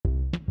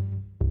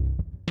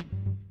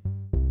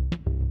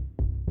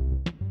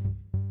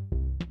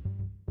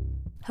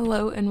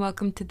Hello, and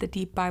welcome to the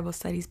Deep Bible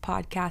Studies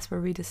podcast,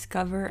 where we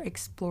discover,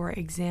 explore,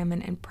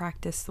 examine, and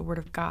practice the Word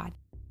of God.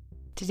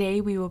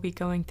 Today we will be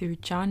going through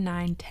John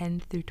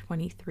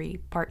 9:10-23,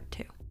 part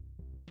 2.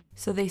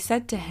 So they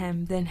said to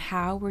him, "Then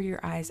how were your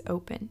eyes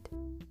opened?"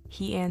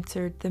 He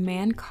answered, "The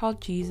man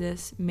called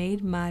Jesus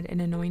made mud and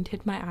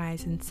anointed my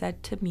eyes and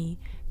said to me,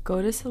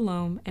 'Go to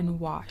Siloam and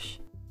wash.'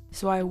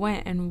 So I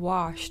went and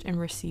washed and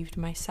received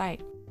my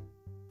sight."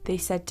 They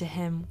said to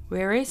him,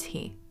 "Where is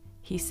he?"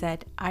 He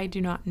said, "I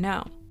do not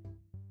know."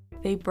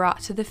 They brought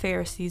to the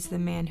Pharisees the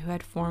man who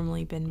had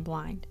formerly been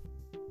blind.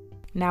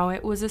 Now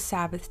it was a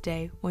Sabbath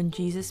day when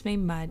Jesus made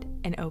mud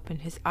and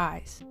opened his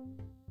eyes.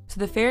 So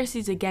the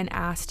Pharisees again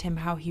asked him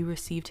how he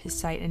received his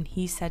sight, and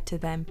he said to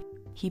them,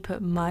 "He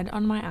put mud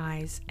on my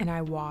eyes, and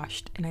I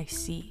washed, and I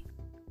see."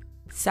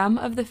 Some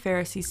of the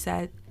Pharisees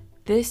said,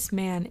 "This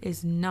man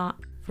is not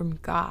from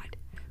God,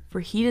 for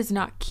he does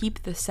not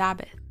keep the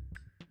Sabbath."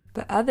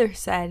 But others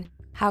said,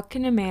 "How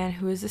can a man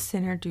who is a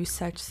sinner do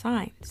such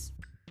signs?"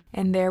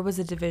 And there was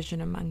a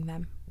division among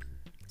them.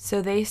 So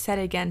they said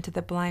again to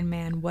the blind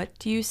man, "What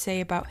do you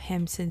say about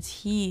him,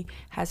 since he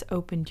has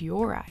opened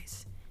your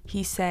eyes?"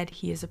 He said,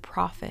 "He is a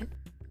prophet."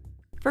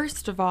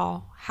 First of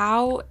all,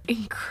 how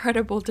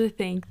incredible to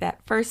think that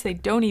first they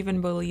don't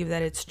even believe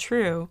that it's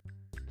true,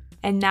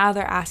 and now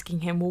they're asking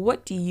him, "Well,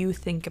 what do you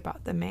think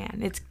about the man?"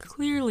 It's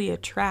clearly a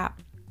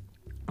trap.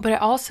 But it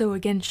also,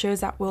 again, shows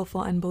that willful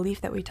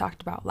unbelief that we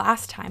talked about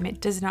last time. It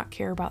does not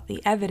care about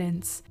the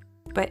evidence,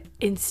 but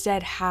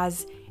instead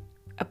has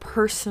a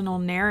personal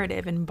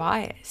narrative and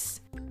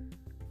bias.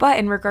 But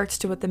in regards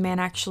to what the man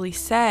actually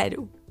said,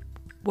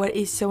 what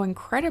is so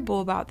incredible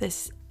about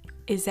this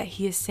is that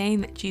he is saying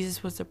that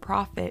Jesus was a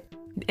prophet,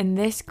 and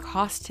this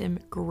cost him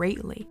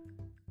greatly.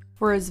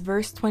 For as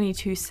verse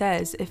 22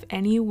 says, if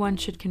anyone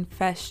should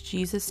confess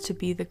Jesus to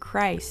be the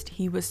Christ,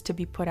 he was to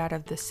be put out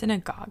of the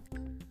synagogue.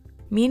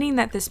 Meaning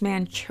that this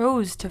man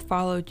chose to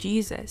follow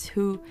Jesus,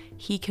 who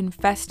he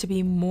confessed to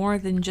be more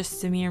than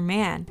just a mere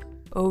man,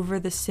 over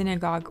the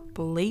synagogue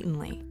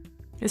blatantly.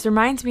 This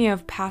reminds me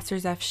of Pastor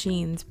Zev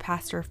Sheen's,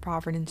 pastor of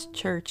Providence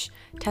Church,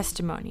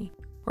 testimony,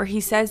 where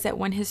he says that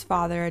when his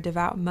father, a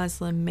devout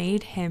Muslim,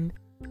 made him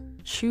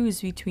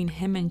choose between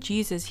him and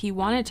Jesus, he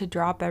wanted to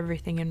drop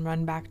everything and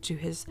run back to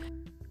his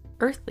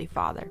earthly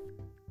father.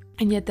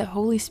 And yet the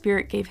Holy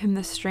Spirit gave him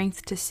the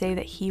strength to say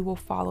that he will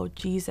follow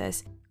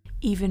Jesus,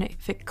 even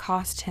if it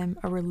cost him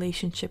a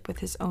relationship with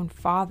his own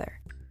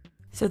father.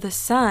 So the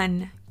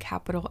Son,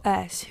 capital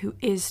S, who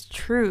is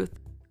truth,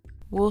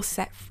 will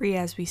set free,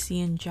 as we see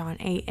in John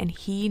 8, and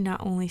he not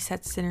only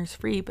sets sinners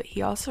free, but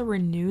he also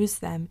renews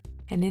them,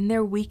 and in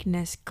their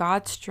weakness,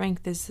 God's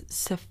strength is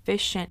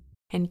sufficient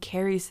and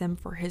carries them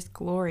for his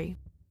glory.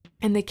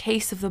 In the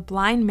case of the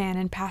blind man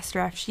and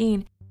Pastor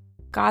Afshin,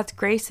 God's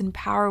grace and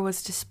power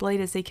was displayed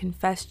as they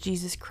confessed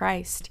Jesus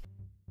Christ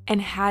and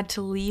had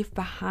to leave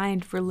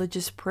behind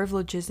religious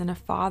privileges and a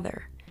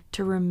father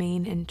to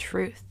remain in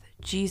truth,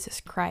 Jesus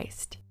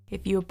Christ.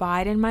 "If you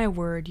abide in my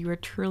word, you are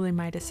truly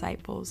my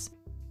disciples,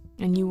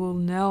 and you will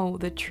know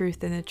the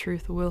truth, and the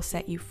truth will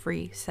set you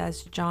free,"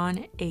 says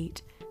John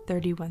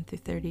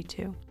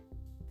 8:31-32.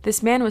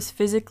 This man was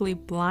physically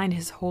blind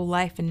his whole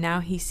life, and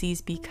now he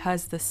sees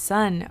because the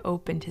Son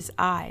opened his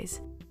eyes.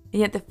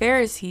 And yet the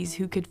Pharisees,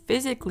 who could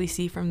physically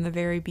see from the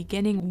very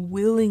beginning,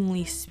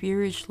 willingly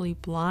spiritually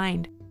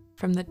blind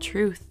from the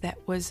truth that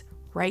was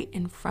right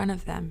in front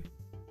of them.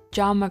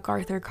 John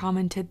MacArthur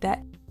commented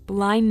that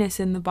blindness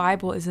in the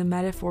Bible is a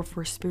metaphor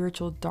for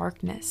spiritual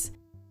darkness,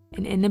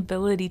 an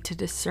inability to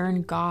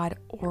discern God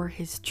or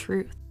his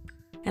truth.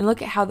 And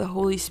look at how the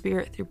Holy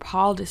Spirit through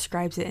Paul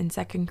describes it in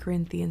 2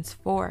 Corinthians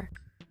 4.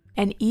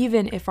 "And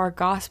even if our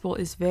gospel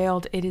is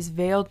veiled, it is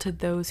veiled to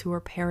those who are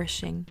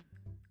perishing."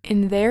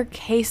 In their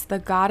case, the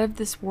God of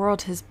this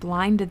world has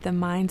blinded the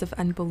minds of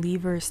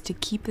unbelievers to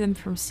keep them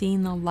from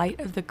seeing the light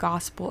of the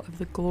gospel of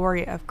the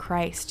glory of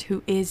Christ,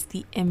 who is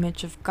the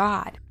image of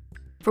God.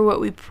 For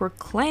what we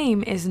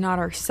proclaim is not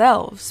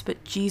ourselves,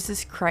 but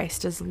Jesus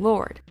Christ as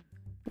Lord,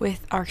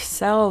 with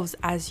ourselves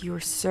as your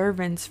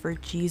servants for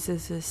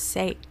Jesus'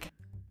 sake.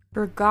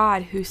 For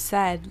God, who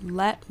said,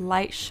 "Let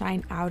light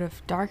shine out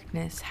of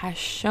darkness," has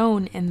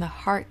shone in the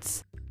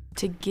hearts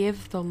to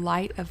give the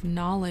light of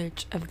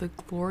knowledge of the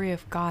glory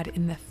of God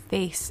in the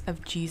face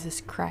of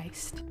Jesus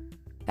Christ.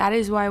 That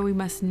is why we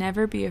must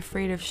never be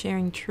afraid of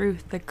sharing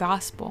truth, the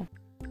gospel,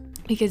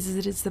 because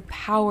it is the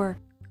power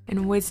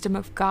and wisdom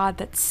of God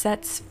that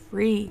sets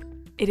free.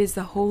 It is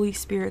the Holy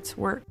Spirit's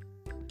work.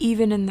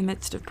 Even in the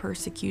midst of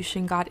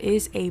persecution, God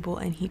is able,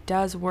 and he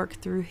does work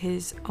through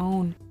his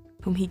own,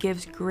 whom he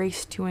gives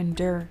grace to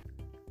endure.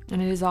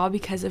 And it is all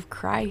because of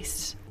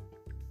Christ.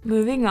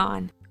 Moving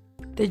on.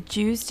 The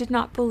Jews did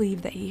not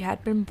believe that he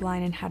had been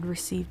blind and had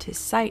received his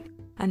sight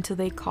until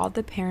they called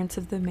the parents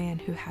of the man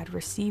who had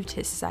received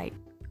his sight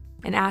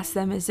and asked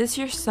them, "Is this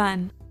your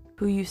son,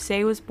 who you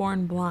say was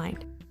born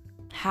blind?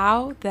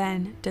 How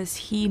then does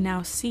he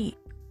now see?"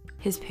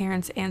 His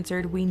parents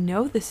answered, "We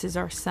know this is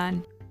our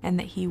son and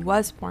that he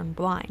was born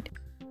blind.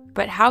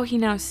 But how he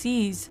now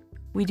sees,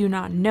 we do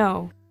not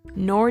know."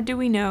 nor do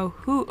we know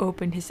who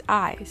opened his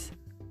eyes.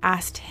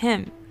 Ask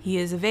him, he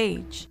is of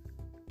age.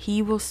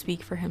 He will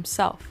speak for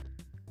himself."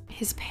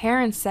 His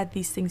parents said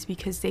these things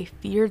because they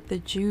feared the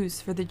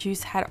Jews, for the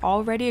Jews had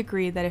already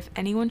agreed that if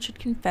anyone should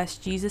confess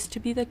Jesus to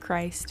be the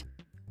Christ,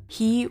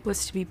 he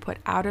was to be put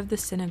out of the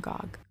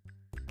synagogue.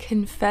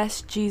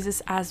 Confess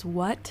Jesus as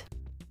what?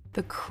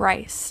 The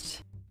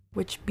Christ,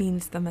 which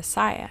means the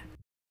Messiah.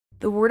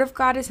 The word of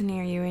God is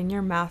near you, in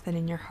your mouth and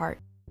in your heart.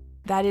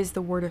 That is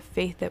the word of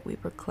faith that we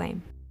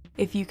proclaim.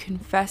 If you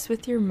confess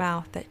with your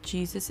mouth that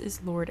Jesus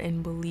is Lord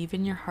and believe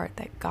in your heart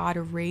that God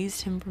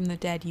raised him from the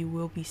dead, you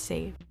will be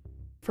saved.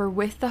 For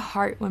with the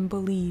heart one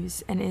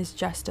believes and is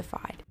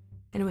justified,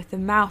 and with the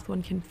mouth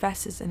one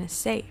confesses and is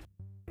saved.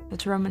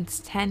 That's Romans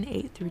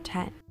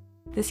 10:8-10.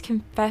 This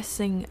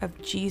confessing of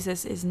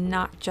Jesus is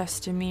not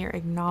just a mere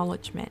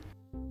acknowledgement.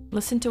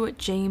 Listen to what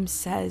James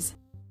says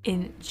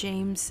in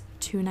James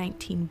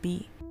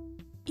 2:19b.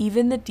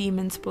 Even the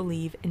demons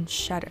believe and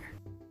shudder.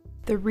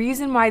 The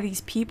reason why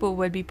these people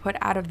would be put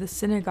out of the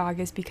synagogue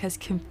is because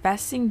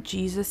confessing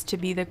Jesus to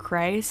be the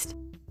Christ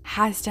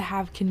has to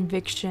have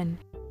conviction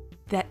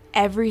that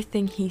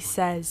everything he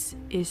says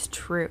is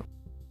true,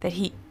 that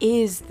he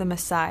is the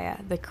Messiah,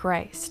 the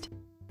Christ.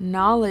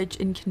 Knowledge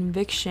and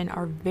conviction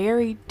are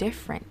very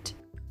different.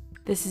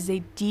 This is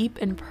a deep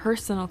and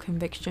personal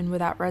conviction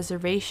without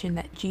reservation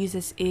that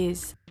Jesus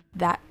is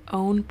that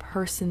own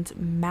person's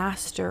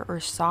master or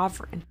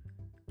sovereign.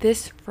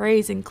 This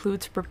phrase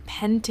includes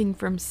repenting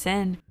from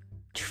sin,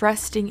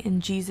 trusting in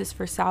Jesus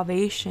for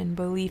salvation,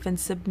 belief, and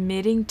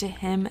submitting to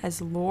him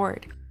as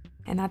Lord.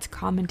 And that's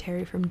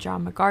commentary from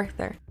John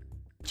MacArthur.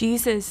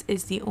 Jesus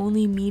is the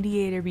only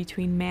mediator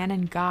between man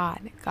and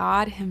God,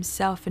 God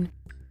himself, and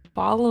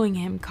following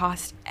him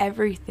cost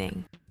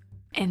everything.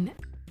 And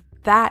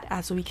that,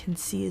 as we can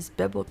see, is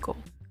biblical.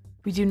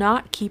 We do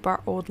not keep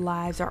our old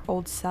lives, our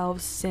old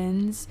selves,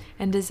 sins,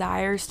 and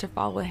desires to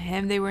follow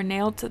him. They were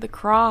nailed to the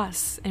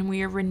cross, and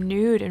we are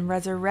renewed and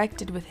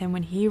resurrected with him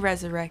when he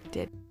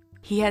resurrected.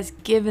 He has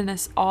given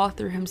us all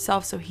through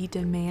himself, so he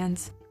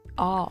demands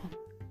all.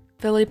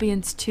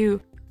 Philippians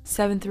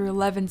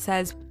 2:7-11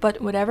 says,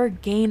 "But whatever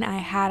gain I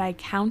had, I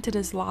counted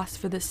as loss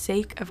for the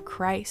sake of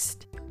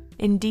Christ.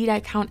 Indeed,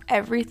 I count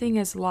everything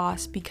as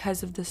loss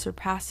because of the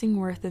surpassing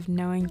worth of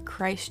knowing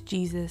Christ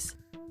Jesus,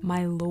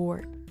 my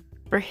Lord.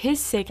 For his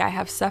sake I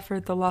have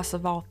suffered the loss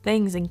of all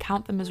things and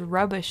count them as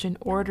rubbish in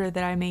order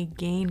that I may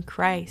gain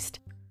Christ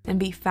and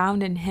be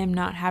found in him,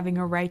 not having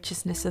a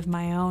righteousness of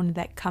my own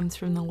that comes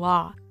from the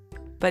law,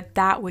 but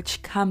that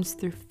which comes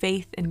through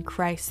faith in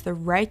Christ, the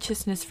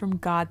righteousness from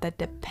God that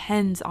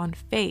depends on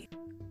faith,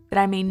 that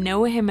I may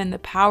know him in the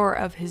power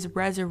of his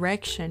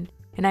resurrection,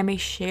 and I may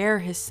share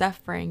his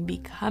suffering,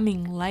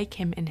 becoming like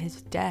him in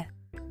his death,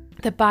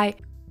 that by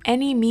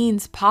any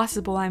means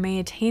possible I may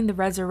attain the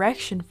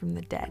resurrection from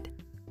the dead."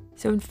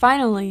 So, and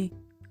finally,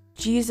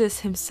 Jesus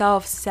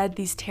himself said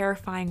these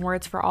terrifying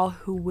words for all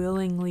who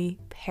willingly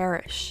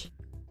perish,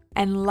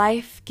 and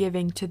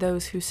life-giving to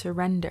those who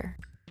surrender,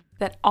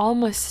 that all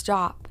must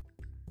stop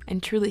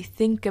and truly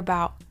think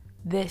about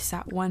this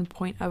at one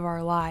point of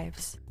our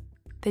lives.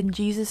 Then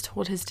Jesus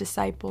told his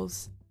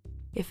disciples,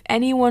 "If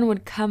anyone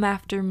would come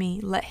after me,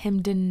 let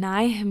him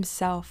deny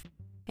himself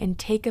and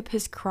take up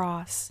his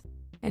cross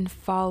and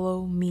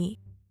follow me.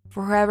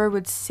 For whoever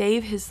would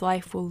save his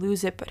life will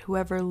lose it, but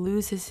whoever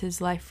loses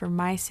his life for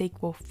my sake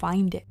will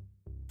find it.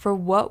 For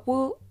what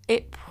will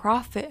it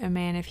profit a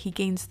man if he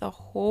gains the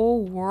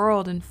whole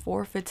world and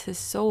forfeits his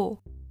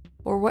soul?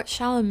 Or what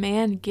shall a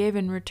man give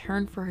in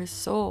return for his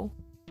soul?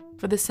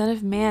 For the Son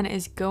of Man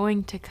is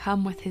going to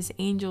come with his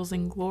angels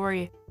in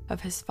glory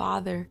of his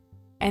Father,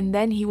 and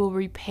then he will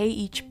repay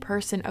each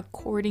person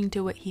according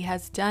to what he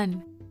has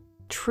done.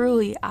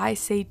 Truly, I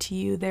say to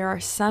you, there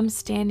are some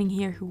standing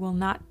here who will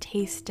not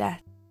taste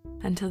death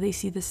until they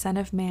see the Son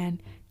of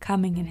Man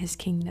coming in his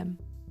kingdom."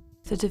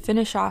 So to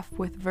finish off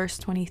with verse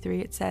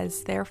 23, it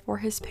says, "Therefore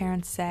his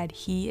parents said,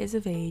 'He is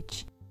of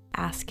age,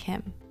 ask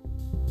him.'"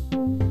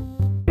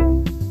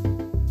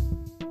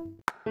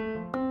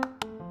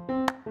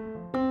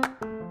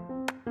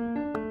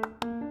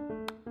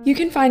 You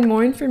can find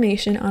more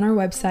information on our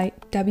website,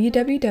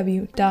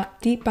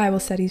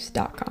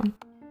 www.deepbiblestudies.com,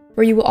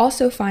 where you will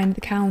also find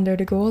the calendar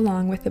to go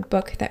along with the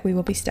book that we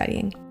will be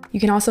studying. You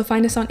can also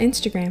find us on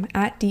Instagram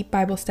at Deep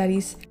Bible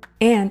Studies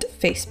and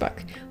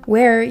Facebook,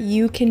 where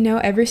you can know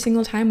every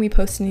single time we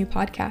post a new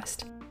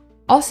podcast.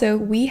 Also,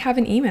 we have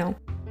an email,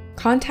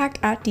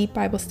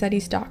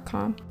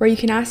 contact@deepbiblestudies.com, where you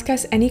can ask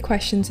us any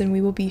questions and we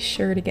will be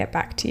sure to get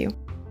back to you.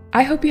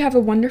 I hope you have a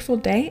wonderful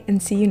day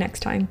and see you next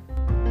time.